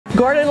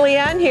Gordon and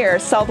Leanne here,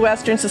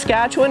 Southwestern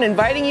Saskatchewan,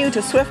 inviting you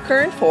to Swift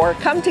Current for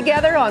Come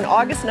Together on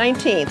August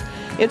 19th.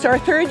 It's our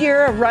third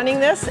year of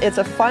running this. It's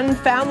a fun,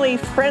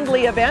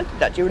 family-friendly event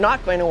that you're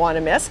not going to want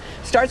to miss.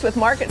 Starts with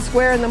Market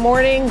Square in the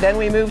morning, then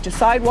we move to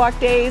Sidewalk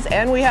Days,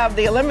 and we have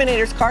the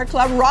Eliminators Car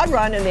Club Rod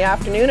Run in the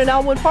afternoon at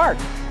Elmwood Park.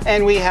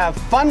 And we have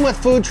fun with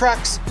food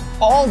trucks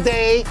all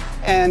day,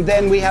 and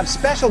then we have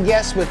special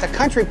guests with the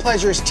Country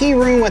Pleasures Tea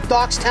Room with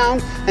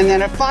Dockstown, and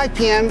then at 5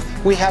 p.m.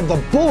 we have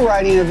the bull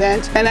riding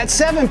event, and at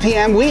 7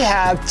 p.m. we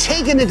have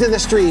Taken It to the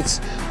Streets,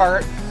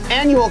 our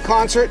annual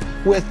concert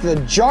with the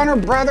Johnner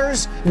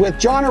Brothers, with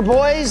Johnner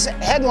Boys,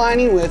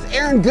 headlining with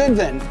Aaron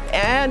Goodvin.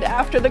 And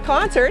after the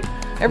concert,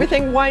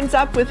 everything winds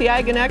up with the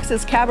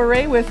Agonex's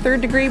Cabaret with Third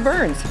Degree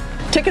Burns.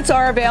 Tickets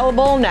are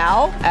available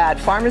now at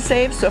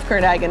PharmaSave, Swift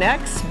Current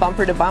Agonex,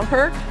 Bumper to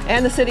Bumper,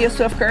 and the City of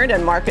Swift Current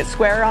and Market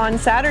Square on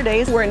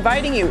Saturdays. We're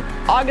inviting you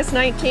August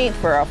 19th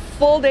for a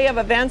full day of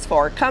events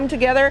for Come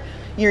Together.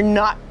 You're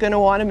not going to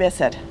want to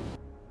miss it.